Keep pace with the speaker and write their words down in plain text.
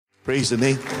Praise the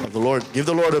name of the Lord. Give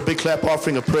the Lord a big clap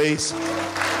offering of praise.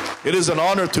 It is an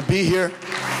honor to be here.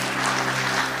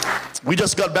 We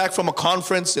just got back from a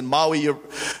conference in Maui.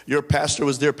 Your pastor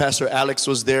was there. Pastor Alex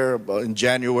was there in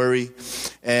January.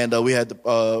 And we had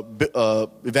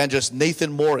evangelist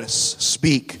Nathan Morris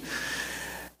speak.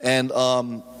 And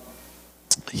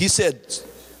he said,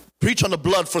 preach on the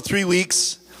blood for 3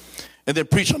 weeks and then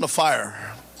preach on the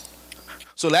fire.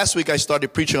 So last week I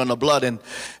started preaching on the blood, and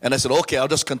I said, okay, I'll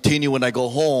just continue when I go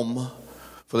home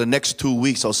for the next 2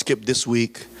 weeks. I'll skip this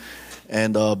week,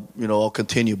 and I'll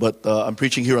continue. But I'm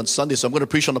preaching here on Sunday, so I'm going to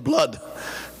preach on the blood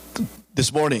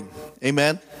this morning.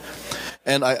 Amen.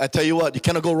 And I tell you what, you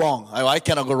cannot go wrong. I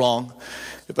cannot go wrong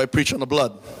if I preach on the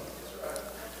blood.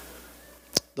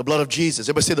 The blood of Jesus.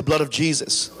 Everybody say the blood of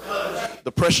Jesus.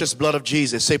 The precious blood of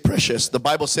Jesus. Say precious. The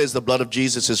Bible says the blood of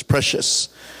Jesus is precious.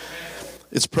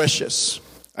 It's precious.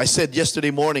 I said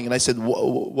yesterday morning, and I said,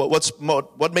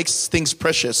 what makes things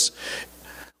precious?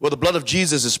 Well, the blood of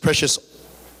Jesus is precious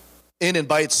in and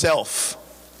by itself.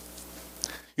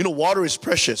 You know, water is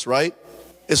precious, right?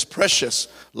 It's precious.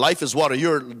 Life is water.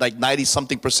 You're like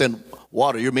 90-something%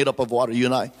 water. You're made up of water, you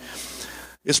and I.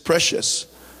 It's precious.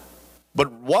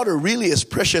 But water really is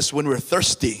precious when we're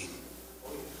thirsty.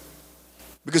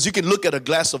 Because you can look at a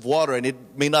glass of water and it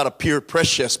may not appear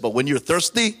precious, but when you're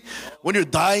thirsty, when you're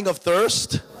dying of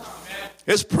thirst,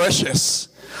 it's precious.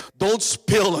 Don't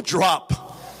spill a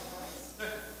drop.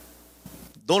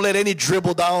 Don't let any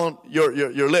dribble down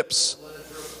your lips.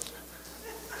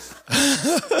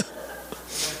 I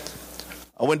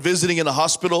went visiting in a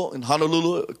hospital in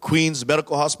Honolulu, Queens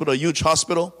Medical Hospital, a huge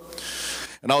hospital.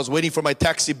 And I was waiting for my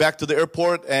taxi back to the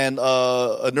airport, and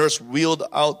a nurse wheeled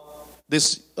out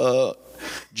this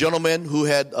gentleman who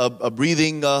had a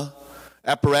breathing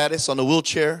apparatus on a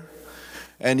wheelchair,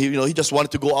 and he just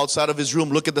wanted to go outside of his room,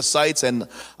 look at the sights. And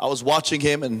I was watching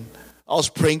him, and I was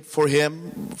praying for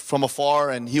him from afar,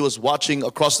 and he was watching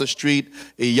across the street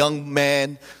a young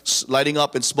man lighting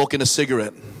up and smoking a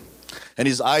cigarette, and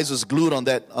his eyes was glued on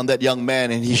that young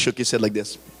man, and he shook his head like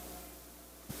this,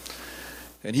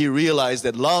 and he realized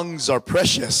that lungs are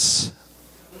precious.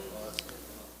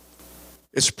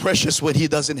 It's precious when he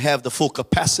doesn't have the full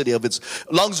capacity of its.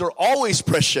 Lungs are always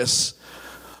precious,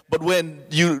 but when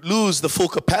you lose the full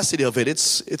capacity of it,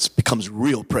 it becomes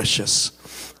real precious.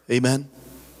 Amen.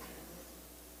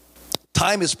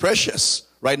 Time is precious.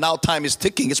 Right now, time is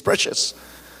ticking. It's precious.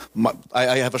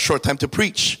 I have a short time to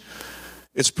preach.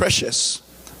 It's precious.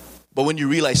 But when you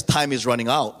realize time is running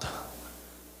out,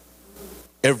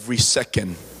 every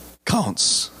second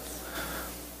counts.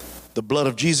 The blood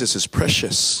of Jesus is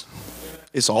precious.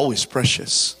 It's always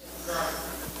precious.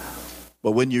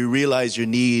 But when you realize your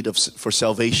need for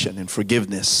salvation and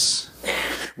forgiveness,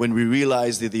 when we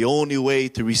realize that the only way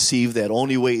to receive that,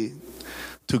 only way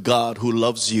to God who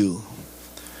loves you,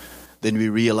 then we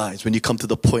realize when you come to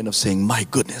the point of saying, my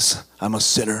goodness, I'm a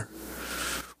sinner.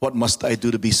 What must I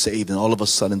do to be saved? And all of a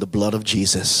sudden the blood of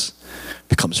Jesus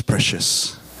becomes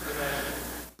precious.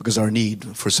 Because our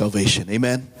need for salvation.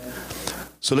 Amen.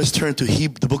 So let's turn to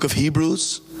the book of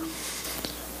Hebrews.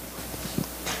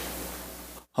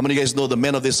 How many of you guys know the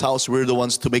men of this house, we're the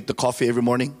ones to make the coffee every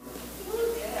morning?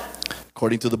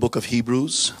 According to the book of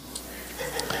Hebrews.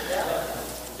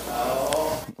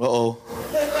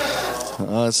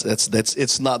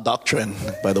 It's not doctrine,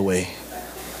 by the way.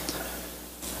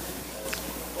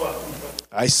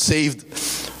 I saved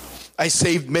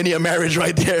many a marriage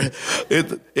right there.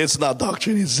 It's not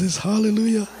doctrine. It's this.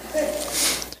 Hallelujah.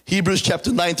 Hebrews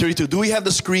chapter 9:32. Do we have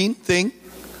the screen thing?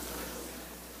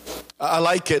 I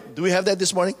like it. Do we have that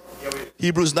this morning? Yeah,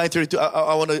 Hebrews 9:32.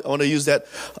 I want to use that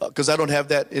because I don't have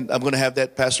that. I'm going to have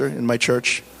that, Pastor, in my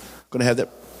church. I'm going to have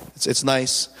that. It's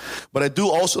nice. But I do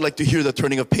also like to hear the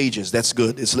turning of pages. That's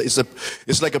good.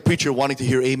 It's like a preacher wanting to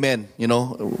hear amen,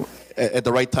 at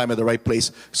the right time, at the right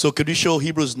place. So could you show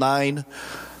Hebrews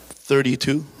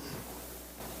 9:32?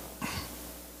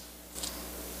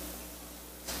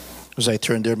 As I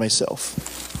turn there myself.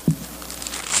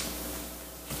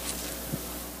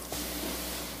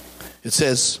 It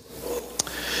says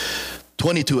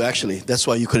 22 actually. That's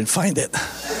why you couldn't find it.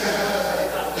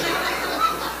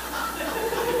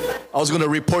 I was going to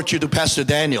report you to Pastor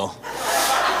Daniel,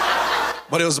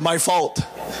 but it was my fault.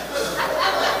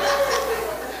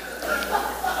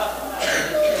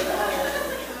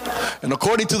 And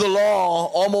according to the law,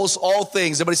 almost all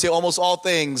things, everybody say almost all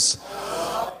things,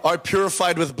 are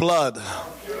purified with blood.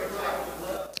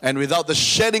 And without the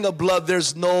shedding of blood,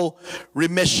 there's no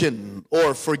remission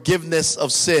or forgiveness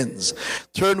of sins.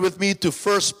 Turn with me to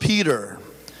 1 Peter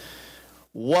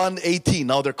 1:18.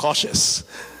 Now they're cautious.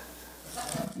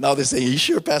 Now they say, are you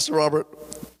sure, Pastor Robert?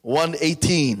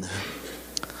 1:18.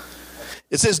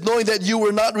 It says, knowing that you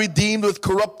were not redeemed with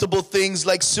corruptible things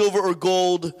like silver or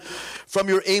gold from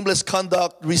your aimless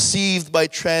conduct received by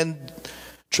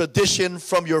tradition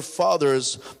from your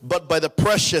fathers, but by the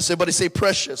precious, everybody say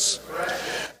precious.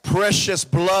 Precious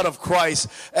blood of Christ,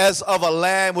 as of a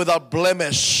lamb without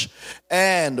blemish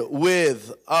and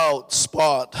without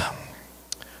spot.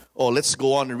 Oh, let's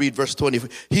go on and read verse 20.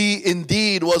 He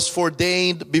indeed was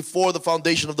foreordained before the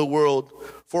foundation of the world,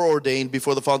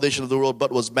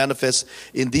 but was manifest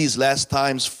in these last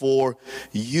times for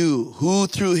you, who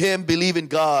through him believe in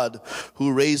God,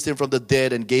 who raised him from the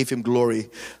dead and gave him glory,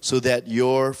 so that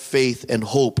your faith and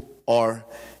hope are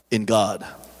in God.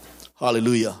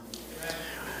 Hallelujah.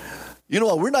 You know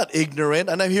what? We're not ignorant,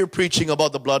 and I'm here preaching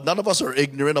about the blood. None of us are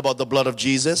ignorant about the blood of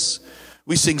Jesus.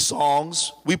 We sing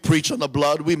songs. We preach on the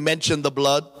blood. We mention the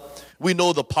blood. We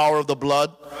know the power of the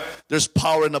blood. There's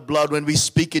power in the blood. When we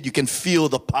speak it, you can feel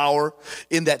the power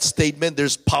in that statement.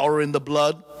 There's power in the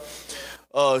blood.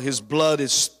 His blood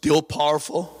is still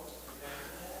powerful.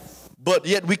 But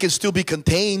yet we can still be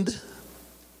contained.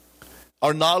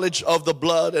 Our knowledge of the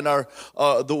blood and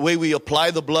the way we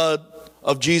apply the blood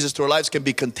of Jesus to our lives can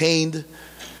be contained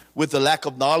with the lack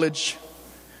of knowledge.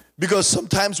 Because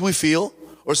sometimes we feel,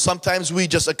 or sometimes we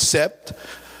just accept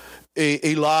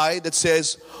a lie that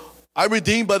says, I'm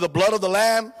redeemed by the blood of the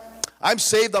Lamb. I'm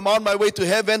saved. I'm on my way to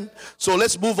heaven. So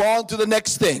let's move on to the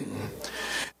next thing.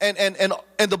 And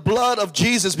the blood of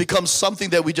Jesus becomes something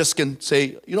that we just can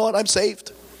say, you know what, I'm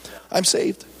saved. I'm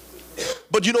saved.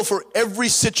 But you know, for every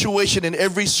situation and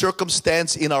every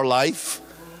circumstance in our life,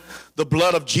 the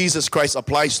blood of Jesus Christ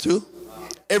applies to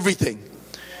everything.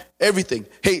 Everything.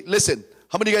 Hey, listen,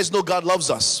 how many of you guys know God loves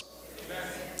us?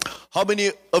 How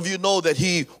many of you know that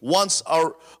He wants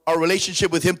our relationship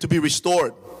with Him to be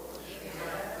restored?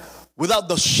 Without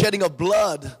the shedding of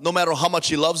blood, no matter how much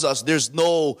He loves us, there's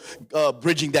no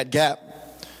bridging that gap.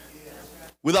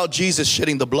 Without Jesus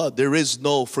shedding the blood, there is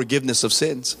no forgiveness of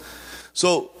sins.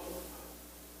 So,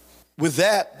 with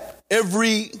that,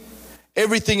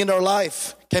 everything in our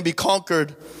life can be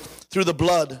conquered through the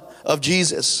blood of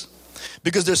Jesus.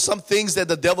 Because there's some things that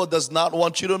the devil does not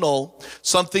want you to know.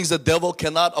 Some things the devil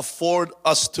cannot afford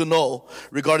us to know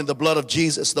regarding the blood of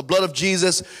Jesus. The blood of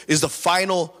Jesus is the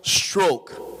final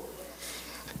stroke.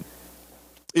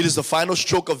 It is the final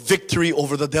stroke of victory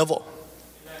over the devil.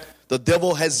 The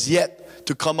devil has yet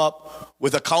to come up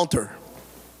with a counter.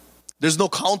 There's no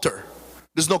counter.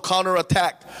 There's no counter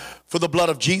attack for the blood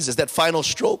of Jesus, that final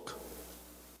stroke.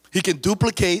 He can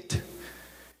duplicate,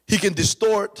 he can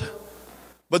distort,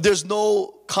 but there's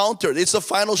no counter. It's a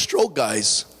final stroke,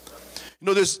 guys. You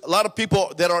know, there's a lot of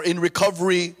people that are in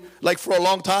recovery like for a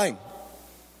long time.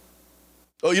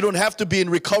 Oh, you don't have to be in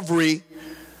recovery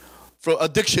for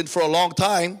addiction for a long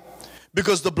time,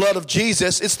 because the blood of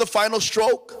Jesus, it's the final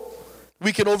stroke.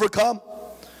 We can overcome.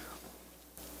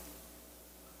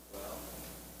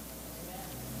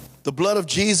 The blood of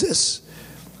Jesus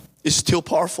is still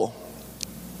powerful.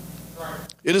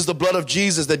 It is the blood of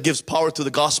Jesus that gives power to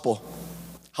the gospel.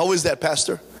 How is that,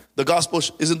 Pastor? The gospel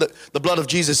isn't the blood of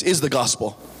Jesus is the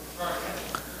gospel.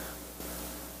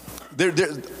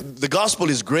 The gospel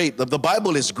is great. The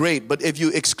Bible is great. But if you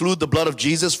exclude the blood of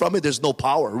Jesus from it, there's no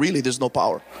power. Really, there's no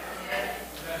power.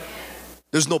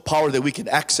 There's no power that we can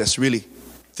access, really.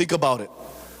 Think about it.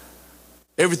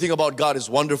 Everything about God is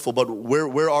wonderful, but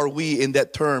where are we in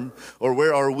that term, or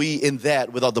where are we in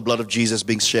that without the blood of Jesus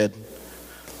being shed?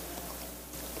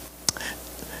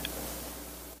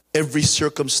 Every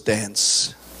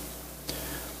circumstance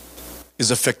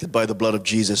is affected by the blood of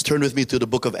Jesus. Turn with me to the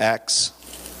book of Acts,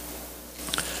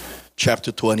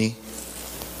 chapter 20.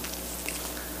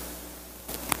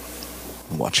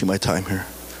 I'm watching my time here.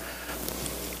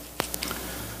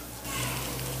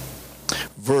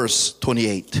 Verse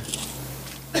 28.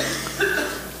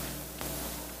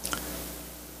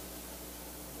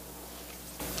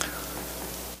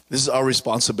 This is our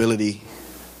responsibility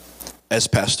as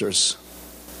pastors.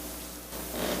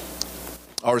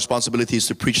 Our responsibility is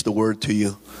to preach the word to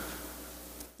you.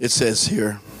 It says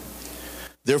here,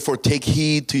 therefore take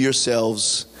heed to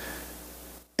yourselves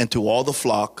and to all the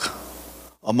flock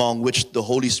among which the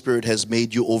Holy Spirit has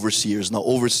made you overseers. Now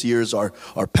overseers are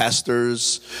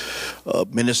pastors,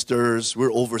 ministers.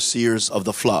 We're overseers of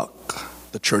the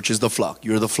flock. The church is the flock.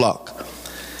 You're the flock.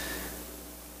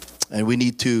 And we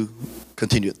need to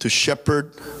continue to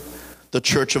shepherd the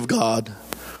church of God,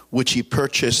 which He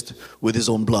purchased with His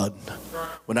own blood.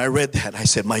 When I read that, I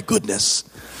said, my goodness,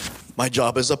 my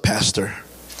job as a pastor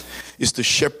is to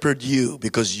shepherd you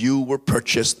because you were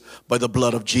purchased by the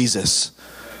blood of Jesus.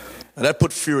 And that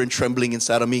put fear and trembling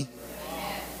inside of me.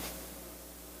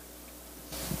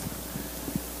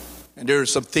 And there are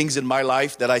some things in my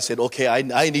life that I said, okay,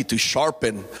 I need to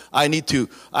sharpen. I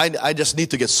just need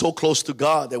to get so close to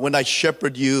God that when I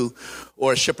shepherd you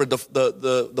or shepherd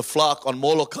the flock on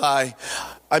Molokai,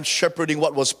 I'm shepherding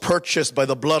what was purchased by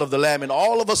the blood of the Lamb. And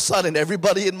all of a sudden,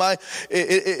 everybody in my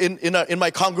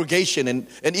congregation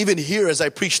and even here as I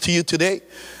preach to you today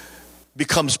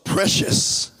becomes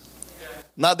precious.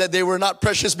 Not that they were not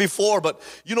precious before, but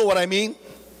you know what I mean?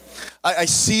 I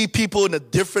see people in a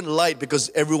different light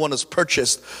because everyone is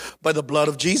purchased by the blood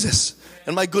of Jesus.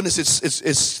 And my goodness,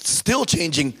 it's still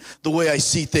changing the way I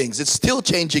see things. It's still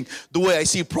changing the way I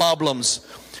see problems.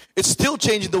 It's still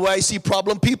changing the way I see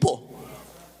problem people.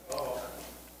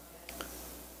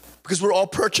 Because we're all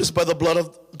purchased by the blood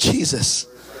of Jesus.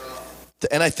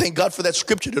 And I thank God for that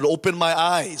scripture. It opened my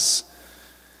eyes.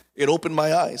 It opened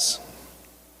my eyes.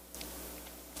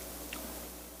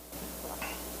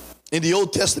 In the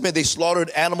Old Testament, they slaughtered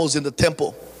animals in the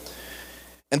temple.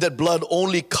 And that blood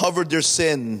only covered their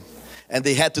sin. And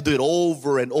they had to do it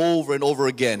over and over and over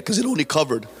again because it only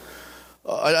covered.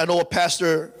 I know a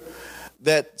pastor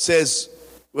that says,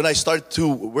 when I started to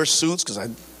wear suits, because I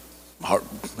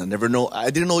didn't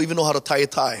even know how to tie a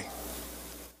tie.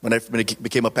 When I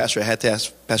became a pastor, I had to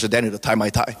ask Pastor Daniel to tie my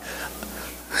tie.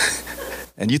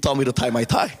 And you taught me to tie my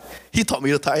tie. He taught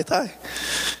me to tie a tie.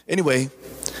 Anyway,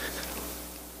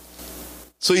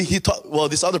 so he taught,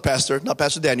 this other pastor, not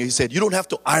Pastor Daniel, he said, you don't have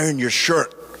to iron your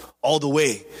shirt all the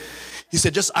way. He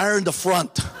said, just iron the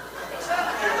front.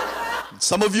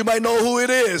 Some of you might know who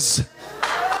it is.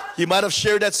 He might have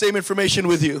shared that same information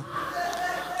with you.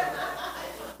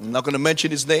 I'm not going to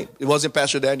mention his name. It wasn't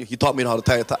Pastor Daniel. He taught me how to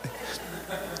tie a tie.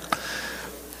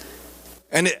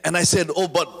 And I said,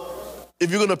 but if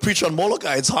you're going to preach on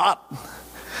Molokai, it's hot.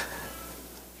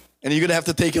 And you're going to have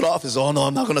to take it off. He said, oh no,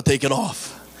 I'm not going to take it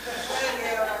off.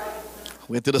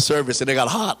 Went to the service and it got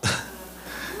hot.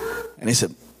 And he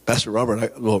said, Pastor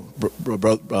Robert,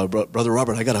 Brother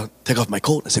Robert, I got to take off my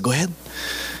coat. I said, go ahead.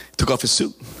 He took off his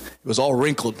suit. It was all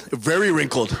wrinkled, very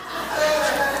wrinkled.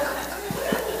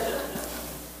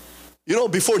 You know,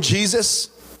 before Jesus,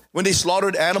 when they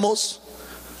slaughtered animals,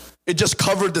 it just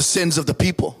covered the sins of the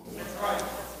people.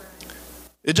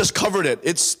 It just covered it.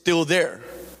 It's still there,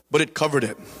 but it covered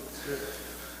it.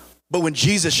 But when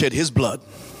Jesus shed his blood,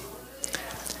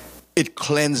 it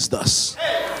cleansed us.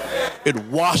 It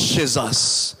washes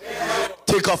us.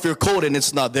 Take off your coat and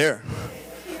it's not there.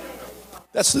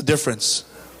 That's the difference.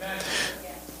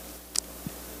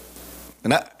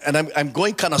 And I'm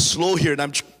going kind of slow here, and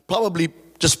I'm probably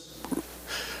just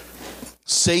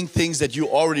saying things that you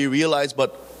already realize,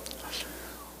 but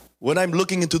when I'm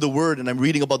looking into the Word and I'm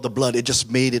reading about the blood, it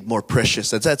just made it more precious.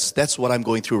 That's what I'm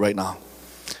going through right now.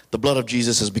 The blood of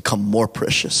Jesus has become more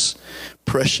precious.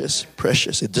 Precious,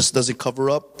 precious. It just doesn't cover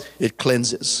up, it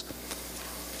cleanses.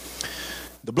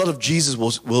 The blood of Jesus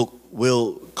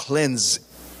will cleanse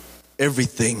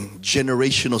everything,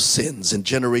 generational sins and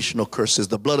generational curses.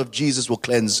 The blood of Jesus will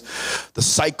cleanse the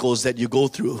cycles that you go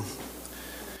through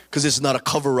because it's not a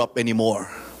cover-up anymore.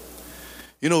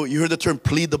 You know, you heard the term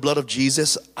plead the blood of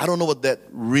Jesus. I don't know what that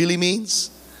really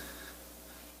means.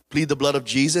 Plead the blood of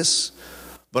Jesus.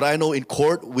 But I know in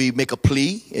court we make a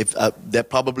plea. If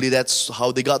that's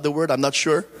how they got the word. I'm not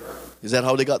sure. Is that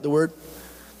how they got the word?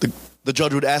 The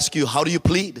judge would ask you, how do you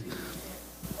plead?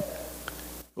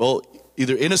 Well,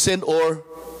 either innocent or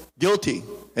guilty.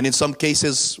 And in some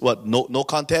cases, no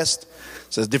contest.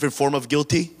 So it's a different form of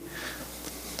guilty.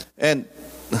 And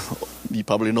you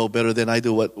probably know better than I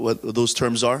do what those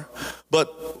terms are.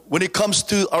 But when it comes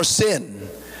to our sin,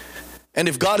 and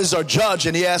if God is our judge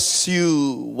and he asks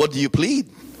you, what do you plead?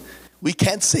 We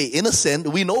can't say innocent.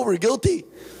 We know we're guilty.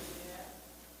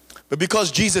 But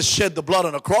because Jesus shed the blood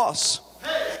on a cross,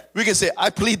 we can say, I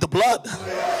plead the blood.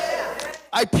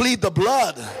 I plead the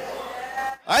blood.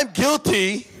 I'm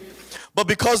guilty, but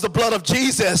because the blood of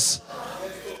Jesus,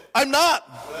 I'm not.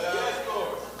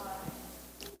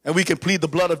 And we can plead the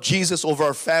blood of Jesus over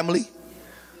our family.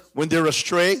 When they're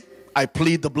astray, I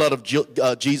plead the blood of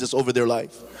Jesus over their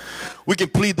life. We can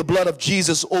plead the blood of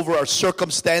Jesus over our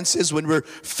circumstances when we're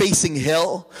facing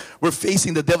hell. We're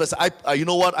facing the devil. You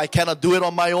know what? I cannot do it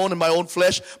on my own in my own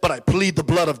flesh, but I plead the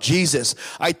blood of Jesus.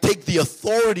 I take the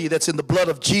authority that's in the blood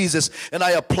of Jesus and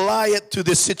I apply it to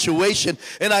this situation.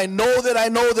 And I know that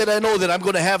I'm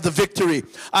going to have the victory.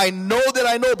 I know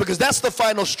because that's the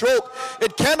final stroke.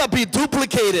 It cannot be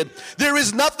duplicated. There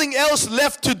is nothing else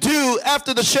left to do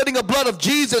after the shedding of blood of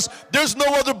Jesus. There's no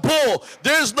other bull.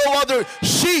 There's no other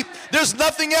sheep deep. There's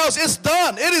nothing else. It's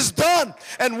done. It is done.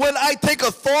 And when I take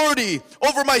authority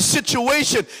over my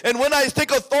situation, and when I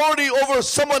take authority over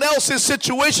someone else's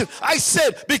situation, I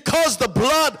said, because the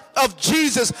blood of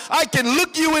Jesus, I can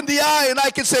look you in the eye and I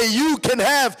can say, you can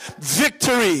have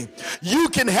victory. You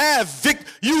can have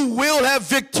you will have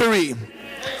victory.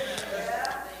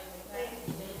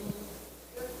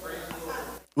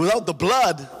 Without the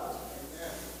blood,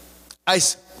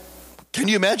 can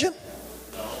you imagine?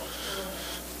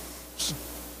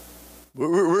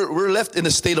 We're left in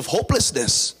a state of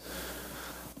hopelessness.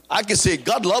 I can say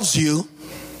God loves you,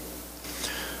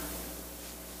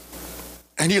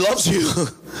 and He loves you,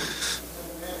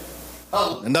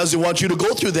 and doesn't want you to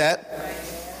go through that.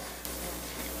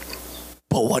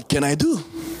 But what can I do?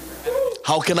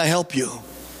 How can I help you?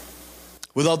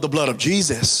 Without the blood of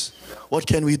Jesus, what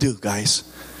can we do, guys?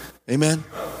 Amen.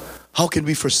 How can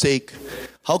we forsake?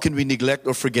 How can we neglect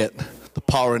or forget the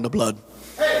power in the blood?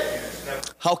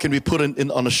 How can we put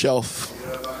it on a shelf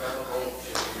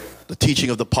the teaching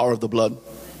of the power of the blood?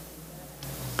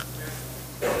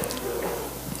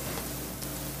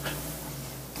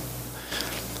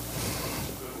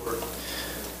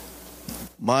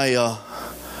 I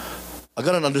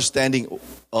got an understanding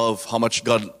of how much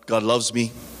God loves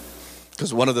me,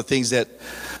 because one of the things that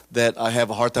I have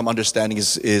a hard time understanding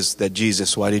is that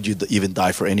Jesus, why did you even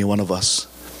die for any one of us?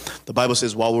 The Bible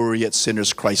says, while we were yet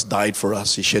sinners, Christ died for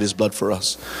us. He shed His blood for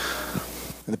us.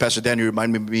 And Pastor Daniel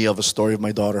reminded me of a story of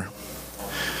my daughter.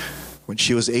 When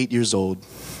she was 8 years old,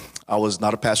 I was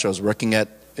not a pastor. I was working at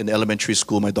an elementary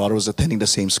school. My daughter was attending the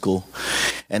same school.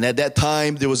 And at that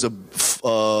time, there was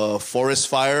a forest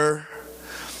fire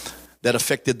that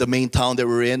affected the main town that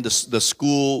we were in. The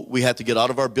school, we had to get out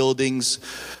of our buildings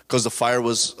because the fire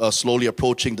was slowly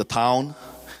approaching the town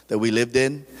that we lived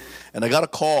in. And I got a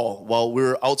call while we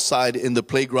were outside in the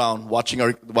playground watching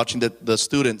the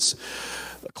students.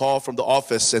 A call from the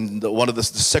office, and one of the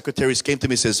secretaries came to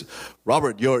me and says,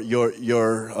 "Robert,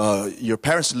 your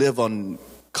parents live on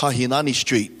Kahinani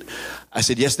Street." I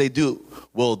said, "Yes, they do."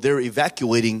 "Well, they're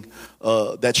evacuating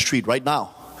that street right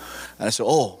now." And I said,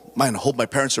 "Oh, man, I hope my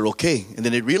parents are okay." And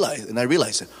then I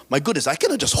realized, my goodness, I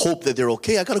cannot just hope that they're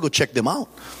okay. I got to go check them out.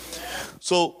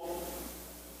 So,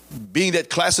 being that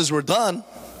classes were done,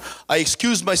 I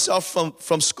excused myself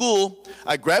from school.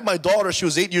 I grabbed my daughter. She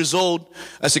was 8 years old.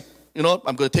 I said, "You know what?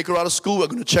 I'm going to take her out of school. I'm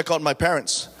going to check out my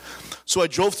parents." So I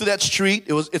drove to that street.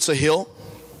 It's a hill,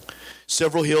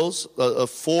 several hills,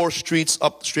 4 streets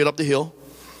straight up the hill.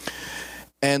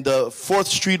 And the 4th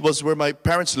street was where my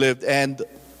parents lived. And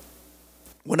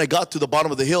when I got to the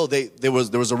bottom of the hill, there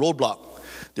was a roadblock.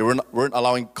 They weren't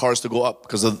allowing cars to go up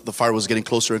because the fire was getting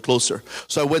closer and closer.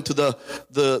 So I went to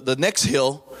the next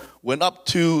hill, went up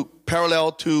to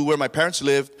parallel to where my parents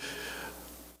lived,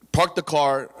 parked the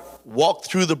car, walked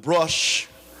through the brush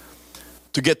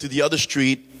to get to the other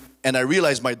street, and I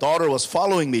realized my daughter was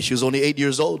following me. She was only 8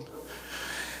 years old.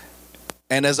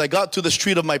 And as I got to the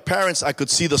street of my parents, I could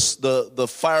see the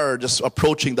fire just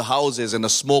approaching the houses, and the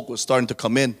smoke was starting to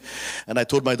come in. And I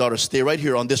told my daughter, "Stay right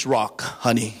here on this rock,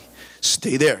 honey.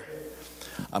 Stay there.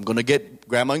 I'm going to get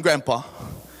Grandma and Grandpa,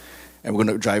 and we're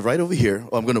going to drive right over here.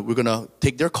 We're going to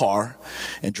take their car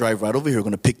and drive right over here. We're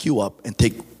going to pick you up, and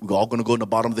we're all going to go in the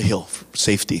bottom of the hill for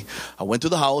safety." I went to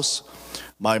the house.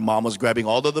 My mom was grabbing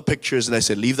all of the pictures, and I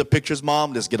said, "Leave the pictures,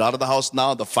 Mom. Let's get out of the house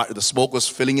now." The smoke was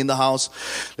filling in the house.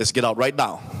 Let's get out right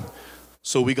now.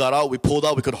 So we got out. We pulled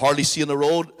out. We could hardly see on the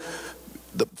road.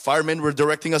 The firemen were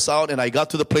directing us out, and I got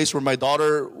to the place where my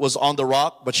daughter was on the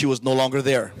rock, but she was no longer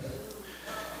there.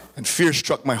 And fear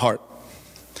struck my heart.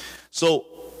 So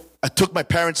I took my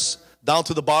parents down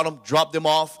to the bottom, dropped them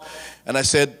off, and I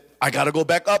said, "I got to go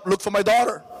back up, look for my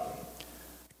daughter."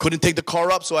 Couldn't take the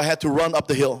car up, so I had to run up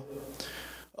the hill.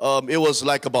 It was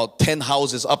like about 10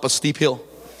 houses up a steep hill.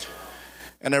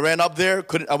 And I ran up there.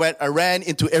 I ran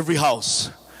into every house,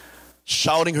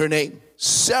 shouting her name,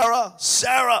 "Sarah,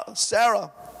 Sarah,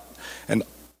 Sarah." And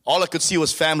all I could see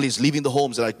was families leaving the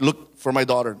homes, and I looked for my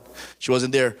daughter. She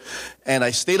wasn't there. And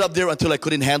I stayed up there until I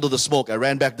couldn't handle the smoke. I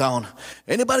ran back down.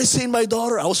 "Anybody seen my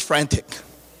daughter?" I was frantic.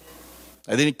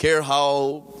 I didn't care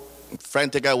how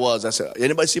frantic I was. I said,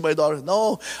 "Anybody see my daughter?"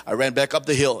 No. I ran back up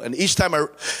the hill. And each time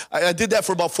I did that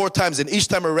for about 4 times. And each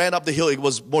time I ran up the hill, it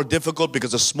was more difficult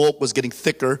because the smoke was getting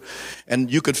thicker.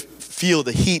 And you could feel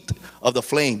the heat of the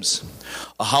flames.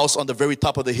 A house on the very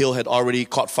top of the hill had already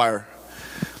caught fire.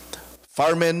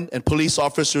 Firemen and police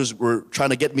officers were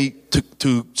trying to get me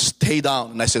to stay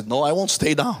down. And I said, "No, I won't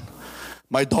stay down.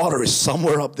 My daughter is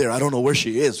somewhere up there. I don't know where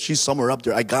she is. She's somewhere up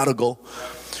there. I gotta go."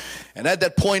 And at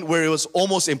that point where it was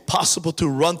almost impossible to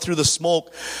run through the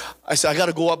smoke, I said, "I got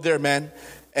to go up there, man."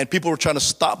 and people were trying to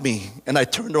stop me. And I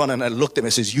turned around and I looked at him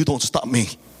and says, "You don't stop me."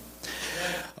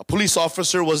 A police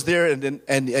officer was there,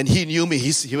 and he knew me.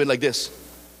 He went like this.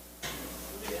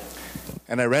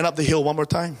 And I ran up the hill one more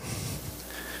time.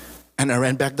 And I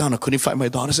ran back down. I couldn't find my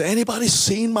daughter. I said, "Anybody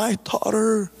seen my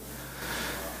daughter?"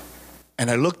 And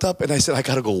I looked up and I said, "I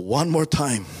got to go one more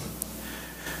time."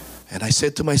 And I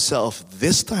said to myself,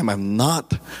 this time I'm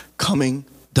not coming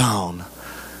down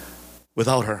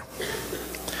without her.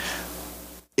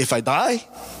 If I die,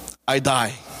 I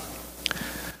die.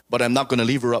 But I'm not going to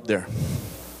leave her up there.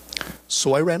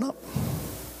 So I ran up.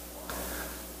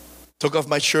 Took off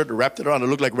my shirt, wrapped it around. I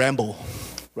looked like Rambo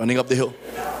running up the hill.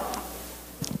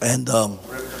 And,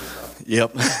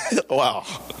 yep. Wow.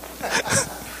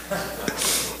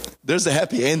 There's a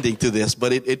happy ending to this,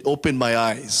 but it opened my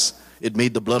eyes. It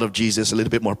made the blood of Jesus a little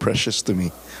bit more precious to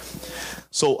me.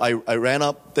 So I ran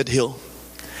up that hill,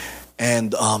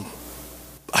 and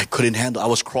I couldn't handle. I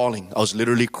was crawling. I was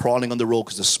literally crawling on the road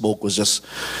because the smoke was just.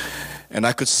 And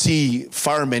I could see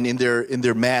firemen in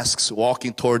their masks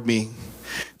walking toward me.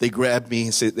 They grabbed me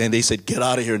and they said, "Get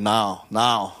out of here now,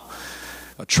 now."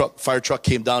 A fire truck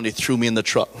came down. They threw me in the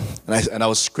truck, and I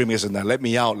was screaming. I said, "Now let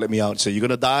me out, let me out." So, "You're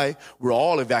gonna die." We're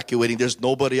all evacuating. There's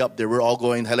nobody up there. We're all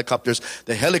going helicopters.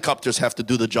 The helicopters have to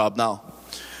do the job now.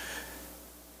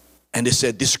 And they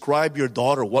said, "Describe your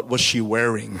daughter. What was she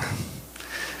wearing?"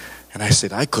 And I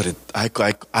said, I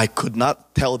could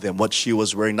not tell them what she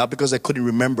was wearing, not because I couldn't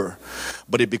remember,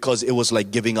 but because it was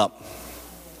like giving up.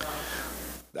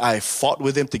 I fought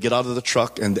with them to get out of the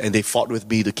truck, and they fought with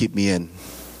me to keep me in.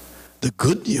 The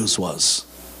good news was,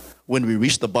 when we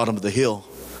reached the bottom of the hill,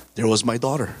 there was my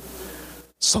daughter.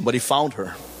 Somebody found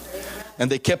her.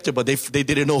 And they kept her, but they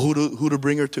didn't know who to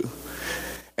bring her to.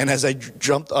 And as I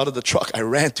jumped out of the truck, I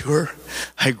ran to her.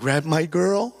 I grabbed my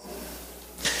girl.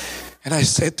 And I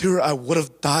said to her, "I would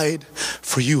have died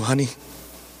for you, honey.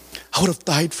 I would have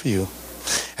died for you."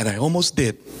 And I almost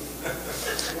did.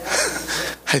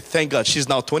 I thank God. She's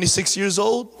now 26 years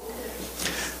old,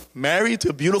 married to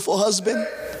a beautiful husband,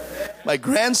 my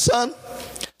grandson,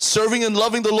 serving and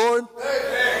loving the Lord.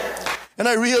 And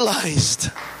I realized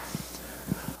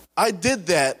I did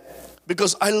that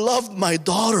because I loved my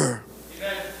daughter.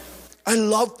 I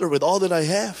loved her with all that I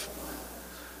have.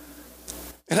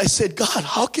 And I said, "God,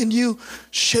 how can you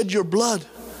shed your blood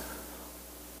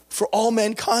for all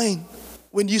mankind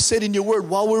when you said in your word,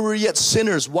 while we were yet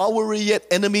sinners, while we were yet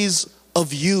enemies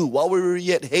of you, while we were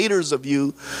yet haters of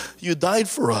you, you died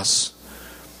for us?"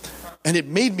 And it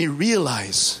made me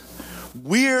realize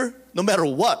no matter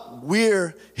what,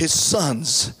 we're his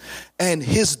sons and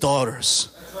his daughters.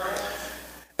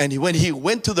 And when he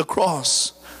went to the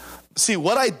cross, see,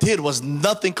 what I did was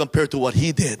nothing compared to what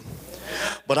he did.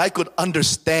 But I could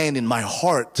understand in my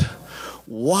heart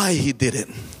why he did it.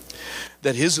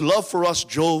 That his love for us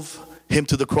drove him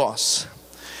to the cross.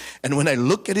 And when I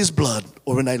look at his blood,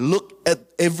 or when I look at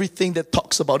everything that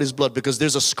talks about his blood, because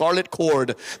there's a scarlet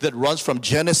cord that runs from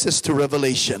Genesis to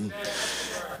Revelation,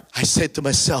 I said to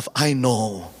myself, I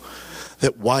know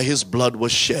that why his blood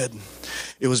was shed.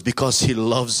 It was because he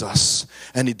loves us,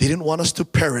 and he didn't want us to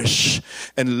perish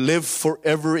and live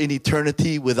forever in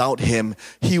eternity without him.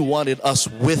 He wanted us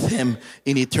with him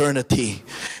in eternity.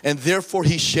 And therefore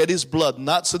he shed his blood,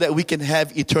 not so that we can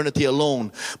have eternity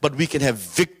alone, but we can have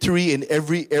victory in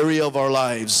every area of our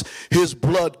lives. His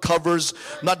blood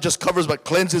not just covers, but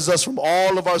cleanses us from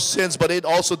all of our sins, but it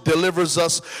also delivers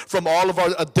us from all of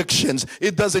our addictions.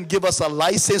 It doesn't give us a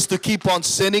license to keep on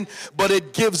sinning, but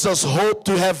it gives us hope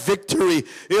to have victory.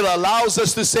 It allows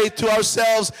us to say to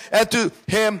ourselves and to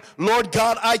him, "Lord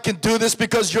God, I can do this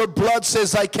because your blood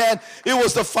says I can." It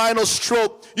was the final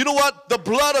stroke. You know what? The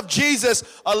blood of Jesus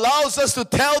allows us to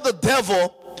tell the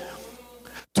devil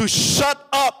to shut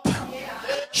up.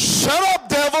 Shut up,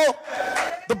 devil.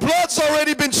 The blood's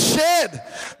already been shed.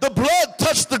 The blood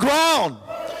touched the ground.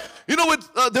 You know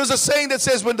what? There's a saying that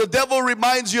says, when the devil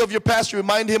reminds you of your past, you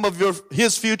remind him of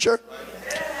his future.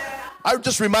 I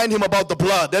just remind him about the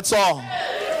blood. That's all.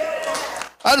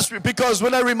 Because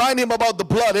when I remind him about the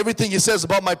blood, everything he says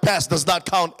about my past does not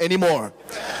count anymore.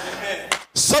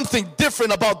 Something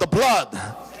different about the blood.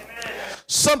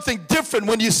 Something different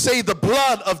when you say the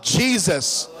blood of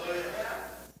Jesus.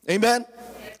 Amen.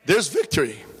 There's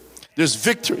victory. There's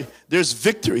victory. There's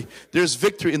victory. There's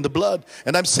victory in the blood.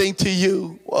 And I'm saying to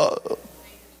you,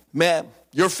 man,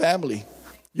 your family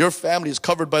is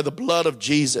covered by the blood of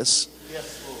Jesus.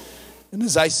 And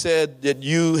as I said, that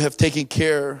you have taken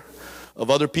care of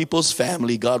other people's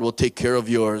family, God will take care of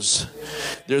yours.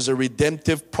 There's a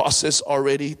redemptive process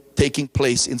already taking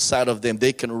place inside of them.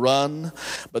 They can run,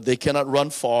 but they cannot run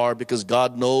far because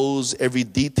God knows every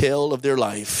detail of their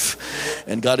life.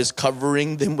 And God is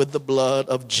covering them with the blood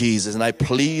of Jesus. And I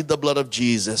plead the blood of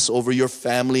Jesus over your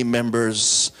family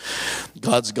members.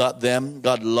 God's got them.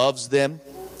 God loves them.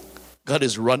 God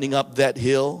is running up that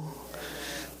hill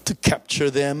to capture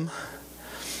them.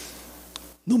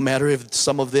 No matter if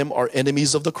some of them are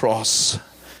enemies of the cross,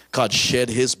 God shed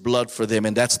his blood for them,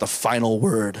 and that's the final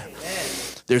word. Amen.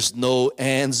 There's no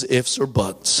ands, ifs, or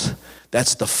buts.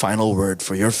 That's the final word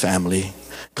for your family.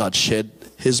 God shed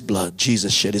his blood.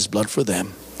 Jesus shed his blood for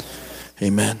them.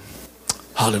 Amen.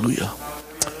 Hallelujah.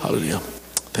 Hallelujah.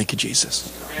 Thank you,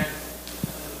 Jesus.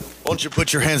 Won't you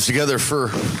put your hands together for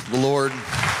the Lord?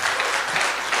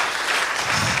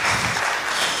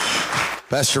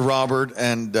 Pastor Robert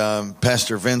and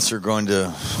Pastor Vince are going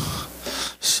to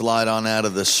slide on out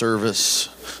of the service.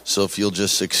 So if you'll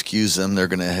just excuse them, they're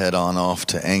going to head on off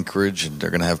to Anchorage, and they're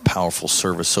going to have powerful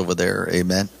service over there.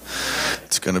 Amen.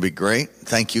 It's going to be great.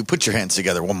 Thank you. Put your hands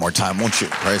together one more time, won't you?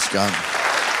 Praise God.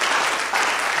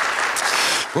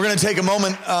 We're going to take a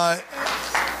moment,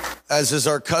 as is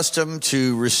our custom,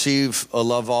 to receive a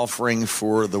love offering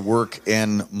for the work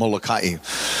in Molokai.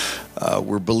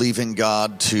 We're believing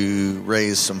God to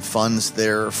raise some funds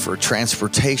there for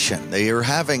transportation. They are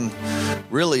having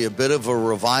really a bit of a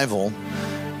revival.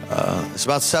 It's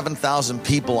about 7,000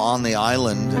 people on the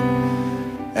island.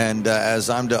 And as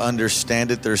I'm to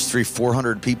understand it, there's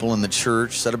 400 people in the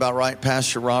church. Is that about right,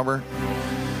 Pastor Robert?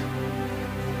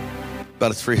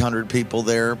 About 300 people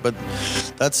there, but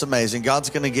that's amazing.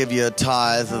 God's going to give you a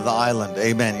tithe of the island.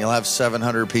 Amen. You'll have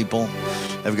 700 people.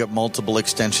 They've got multiple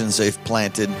extensions they've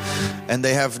planted, and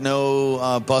they have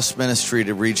no bus ministry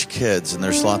to reach kids, and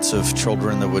there's lots of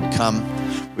children that would come.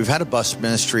 We've had a bus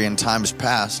ministry in times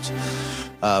past,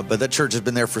 but that church has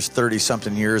been there for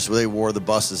 30-something years. They wore the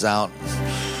buses out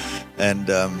and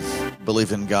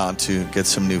believe in God to get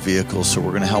some new vehicles, so we're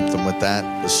going to help them with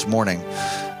that this morning.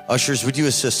 Ushers, would you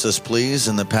assist us, please,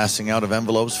 in the passing out of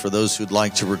envelopes for those who'd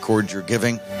like to record your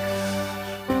giving?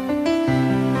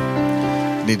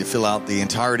 You need to fill out the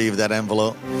entirety of that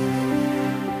envelope.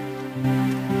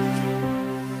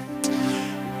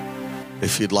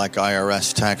 If you'd like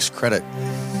IRS tax credit.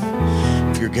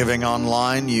 If you're giving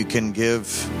online, you can give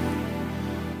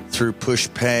through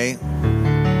PushPay.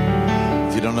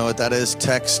 If you don't know what that is,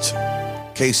 text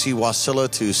KC Wasilla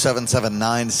to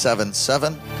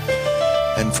 77977.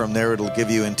 And from there, it'll give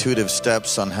you intuitive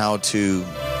steps on how to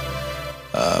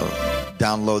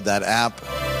download that app,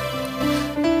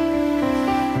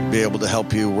 be able to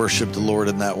help you worship the Lord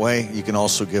in that way. You can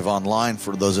also give online.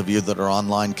 For those of you that are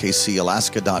online,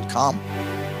 kcalaska.com.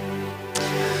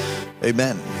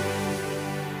 Amen.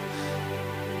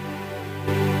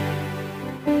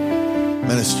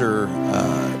 Minister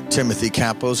Timothy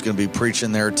Capo is going to be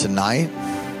preaching there tonight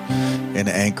in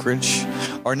Anchorage.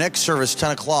 Our next service,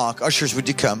 10 o'clock. Ushers, would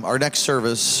you come? Our next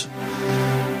service,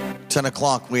 10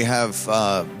 o'clock, we have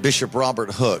Bishop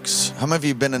Robert Hooks. How many of you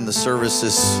have been in the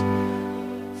services?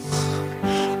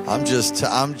 I'm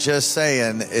just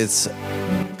saying, it's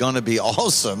going to be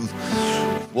awesome.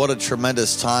 What a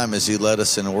tremendous time as he led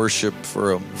us in worship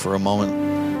for a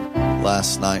moment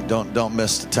last night. Don't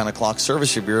miss the 10 o'clock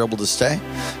service if you're able to stay.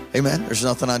 Amen. There's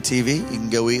nothing on TV. You can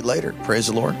go eat later. Praise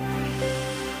the Lord.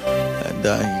 You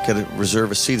got to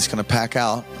reserve a seat. It's going to pack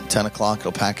out at 10 o'clock.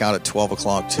 It'll pack out at 12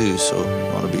 o'clock too. So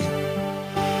you want to be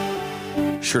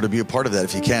sure to be a part of that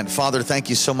if you can. Father, thank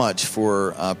you so much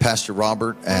for Pastor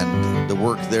Robert and the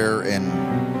work there in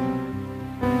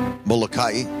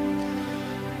Molokai.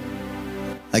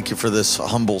 Thank you for this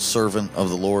humble servant of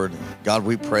the Lord. God,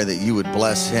 we pray that you would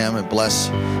bless him and bless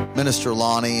Minister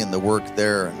Lonnie and the work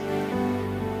there.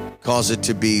 Cause it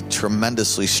to be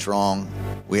tremendously strong.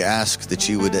 We ask that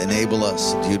you would enable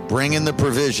us, that you'd bring in the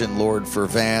provision, Lord, for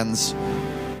vans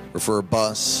or for a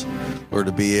bus, or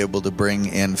to be able to bring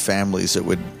in families that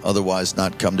would otherwise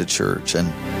not come to church.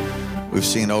 And we've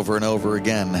seen over and over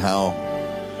again how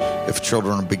if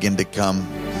children begin to come,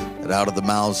 that out of the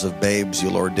mouths of babes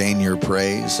you'll ordain your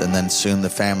praise, and then soon the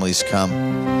families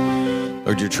come.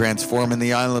 Lord, you're transforming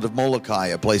the island of Molokai,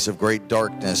 a place of great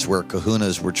darkness where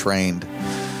kahunas were trained,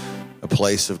 a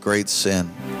place of great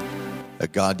sin.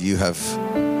 God, you have,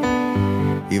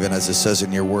 even as it says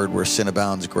in your word, where sin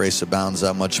abounds, grace abounds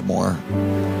that much more.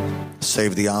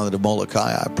 Save the island of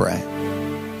Molokai, I pray.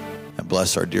 And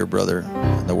bless our dear brother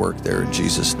and the work there in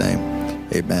Jesus' name.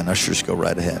 Amen. Ushers, go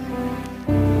right ahead.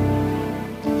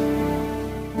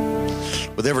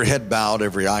 With every head bowed,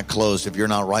 every eye closed, if you're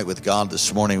not right with God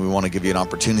this morning, we want to give you an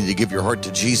opportunity to give your heart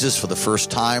to Jesus for the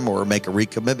first time or make a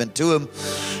recommitment to him.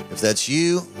 If that's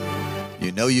you,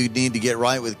 you know you need to get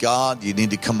right with God. You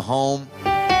need to come home.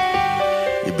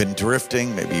 You've been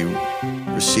drifting. Maybe you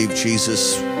received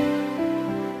Jesus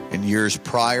in years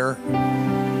prior.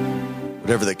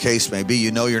 Whatever the case may be,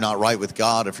 you know you're not right with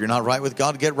God. If you're not right with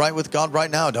God, get right with God right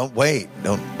now. Don't wait.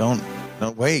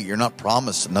 Don't wait. You're not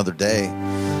promised another day.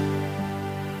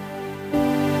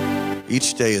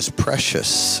 Each day is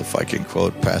precious, if I can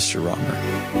quote Pastor Romer.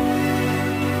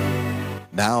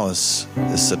 Now is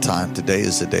the time. Today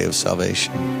is the day of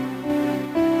salvation.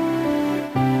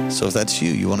 So if that's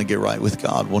you want to get right with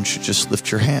God, won't you just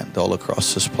lift your hand all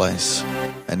across this place?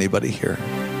 Anybody here?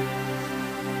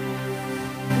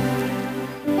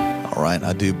 All right,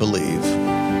 I do believe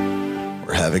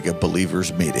we're having a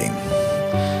believers meeting,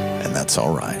 and that's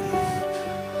all right.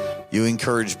 You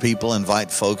encourage people, invite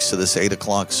folks to this 8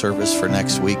 o'clock service for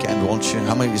next weekend, won't you?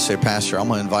 How many of you say, Pastor, I'm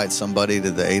going to invite somebody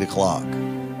to the 8 o'clock?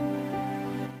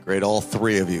 Great, all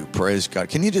three of you. Praise God.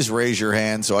 Can you just raise your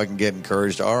hand so I can get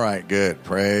encouraged? All right, good.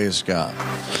 Praise God.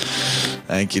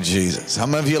 Thank you, Jesus. How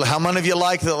many of you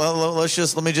like the,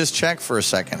 let me just check for a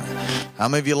second. How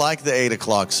many of you like the 8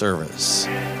 o'clock service?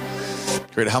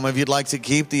 Great. How many of you'd like to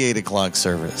keep the 8 o'clock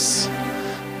service?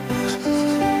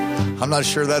 I'm not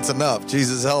sure that's enough.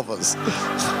 Jesus help us.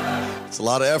 It's a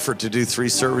lot of effort to do 3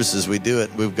 services. We do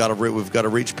it. We've got to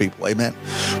reach people. Amen.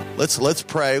 Let's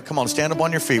pray. Come on, stand up on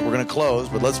your feet. We're going to close,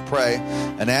 but let's pray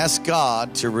and ask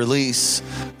God to release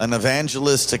an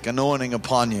evangelistic anointing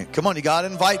upon you. Come on, you got to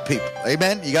invite people.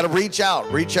 Amen. You got to reach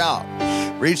out. Reach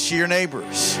to your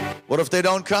neighbors. What if they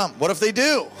don't come? What if they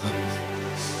do?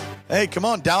 Hey, come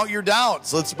on, doubt your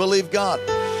doubts. Let's believe God.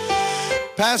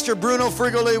 Pastor Bruno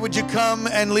Frigoli, would you come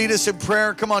and lead us in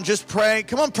prayer? Come on, just pray.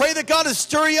 Come on, pray that God will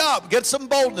stir you up. Get some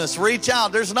boldness. Reach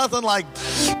out. There's nothing like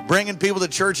bringing people to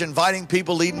church, inviting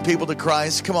people, leading people to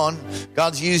Christ. Come on.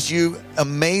 God's used you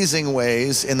amazing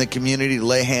ways in the community to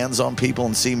lay hands on people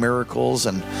and see miracles.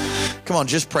 And come on,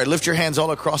 just pray. Lift your hands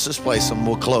all across this place, and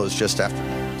we'll close just after.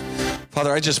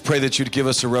 Father, I just pray that you'd give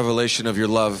us a revelation of your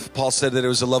love. Paul said that it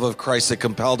was the love of Christ that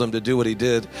compelled him to do what he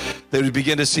did. That we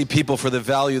begin to see people for the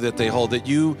value that they hold, that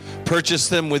you purchased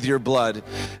them with your blood.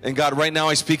 And God, right now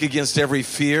I speak against every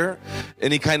fear,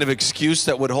 any kind of excuse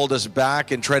that would hold us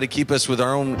back and try to keep us with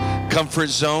our own comfort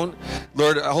zone.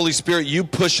 Lord, Holy Spirit, you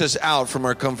push us out from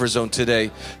our comfort zone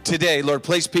today. Today, Lord,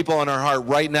 place people on our heart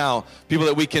right now, people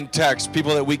that we can text,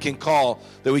 people that we can call,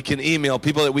 that we can email,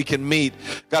 people that we can meet.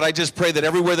 God, I just pray that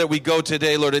everywhere that we go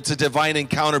today, Lord, it's a divine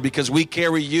encounter because we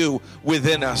carry you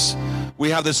within us.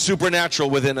 We have the supernatural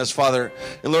within us, Father.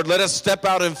 And Lord, let us step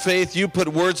out in faith. You put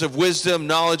words of wisdom,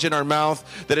 knowledge in our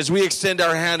mouth, that as we extend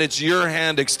our hand, it's your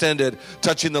hand extended,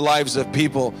 touching the lives of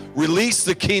people. Release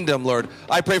the kingdom, Lord.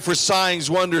 I pray for signs,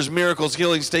 wonders, miracles,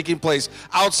 healings taking place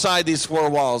outside these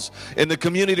 4 walls, in the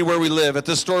community where we live, at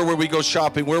the store where we go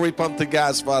shopping, where we pump the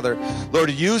gas, Father. Lord,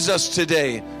 use us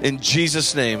today in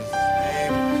Jesus' name.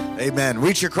 Amen.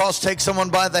 Reach across, take someone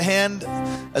by the hand.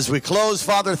 As we close,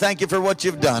 Father, thank you for what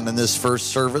you've done in this first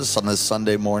service on this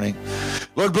Sunday morning.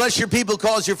 Lord, bless your people,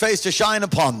 cause your face to shine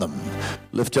upon them.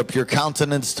 Lift up your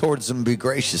countenance towards them, be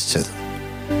gracious to them,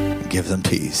 and give them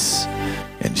peace.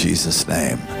 In Jesus'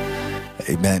 name,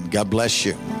 amen. God bless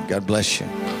you. God bless you.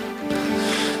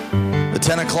 The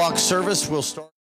 10 o'clock service will start.